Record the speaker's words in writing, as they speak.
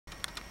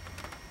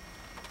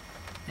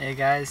Hey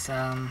guys,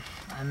 I'm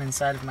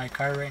inside of my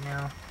car right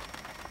now.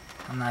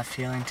 I'm not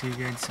feeling too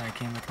good, so I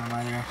came with my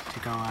mother to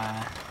go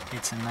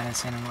get some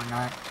medicine and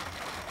whatnot.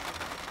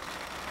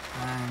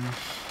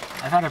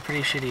 I've had a pretty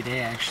shitty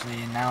day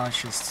actually, and now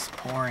it's just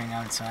pouring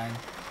outside.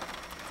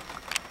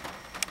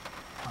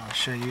 I'll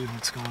show you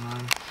what's going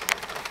on.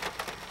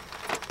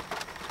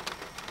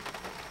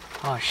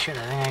 Oh shit,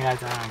 I think I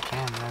got that on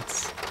cam.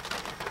 That's...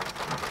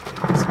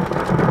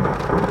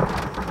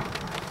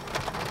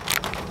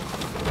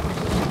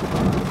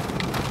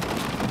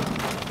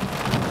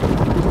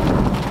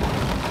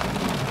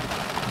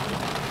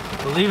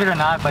 Believe it or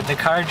not, but the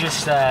car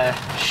just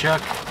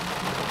shook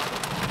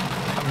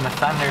from the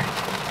thunder.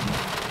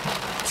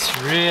 It's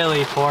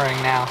really pouring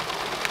now.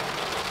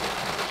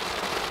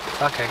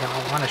 Fuck, I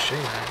want to show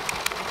you that.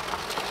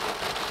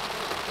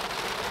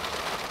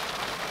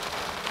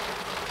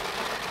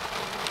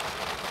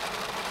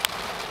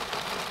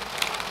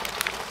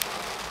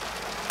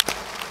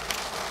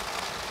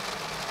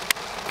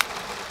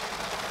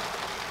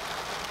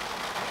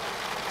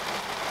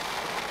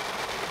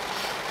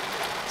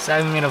 So I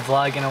haven't made a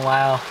vlog in a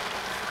while.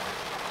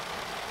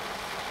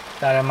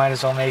 Thought I might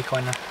as well make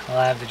one while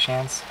I have the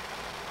chance.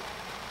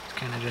 It's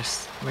kind of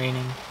just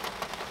raining.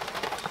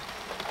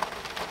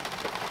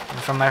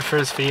 And from my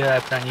first video I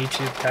put on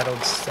YouTube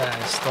titled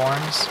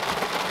Storms,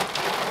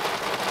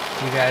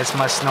 you guys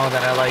must know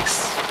that I like,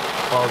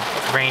 well,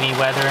 rainy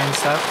weather and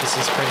stuff. This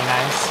is pretty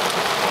nice.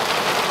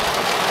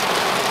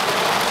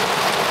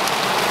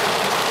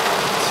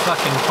 It's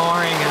fucking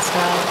pouring as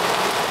hell.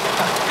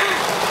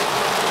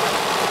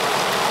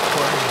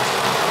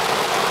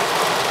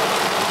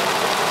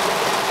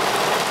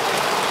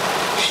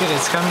 Shit,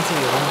 it's coming to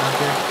you out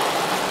there.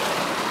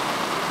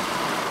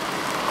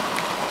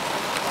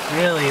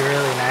 Really,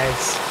 really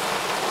nice.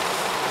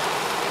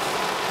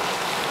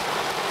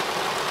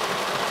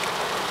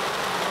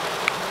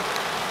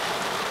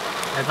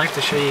 I'd like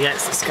to show you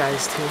guys the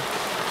skies too.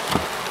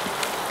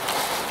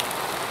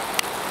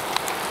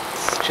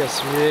 It's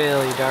just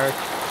really dark.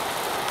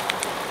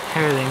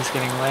 Everything's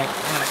getting wet.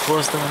 I'm gonna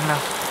close the window.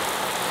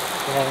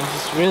 Yeah, it's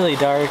just really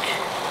dark.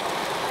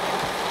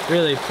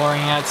 Really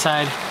pouring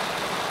outside.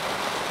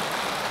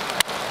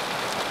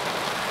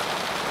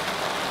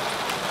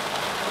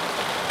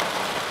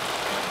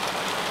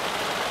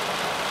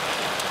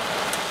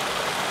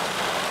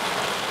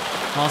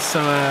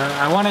 Also,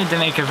 I wanted to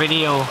make a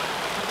video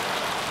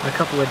a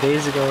couple of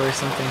days ago or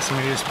something.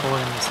 Somebody just pulled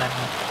in beside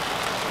me.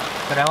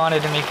 But I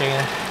wanted to make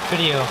a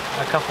video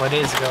a couple of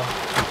days ago.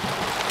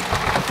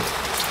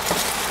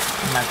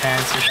 My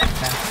parents were back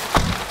then.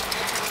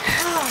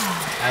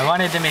 I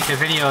wanted to make a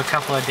video a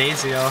couple of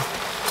days ago,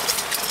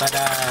 but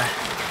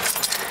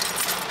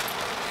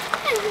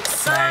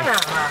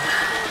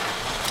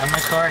I'm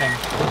recording.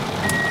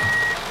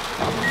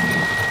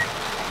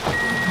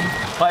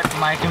 But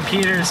my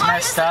computer's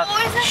messed up.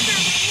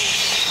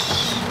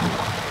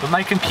 But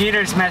my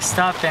computer's messed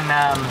up, and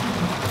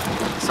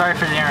sorry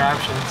for the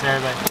interruptions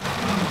there, but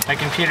my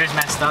computer's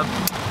messed up,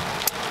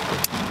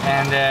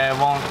 and it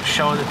won't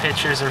show the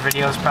pictures or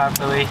videos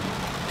properly.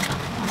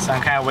 So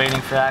I'm kind of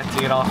waiting for that to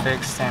get all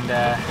fixed, and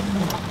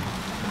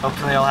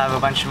hopefully I'll have a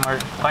bunch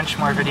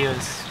more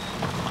videos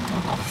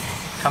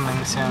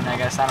coming soon. I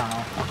guess, I don't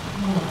know.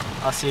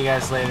 I'll see you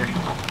guys later.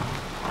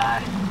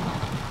 Bye.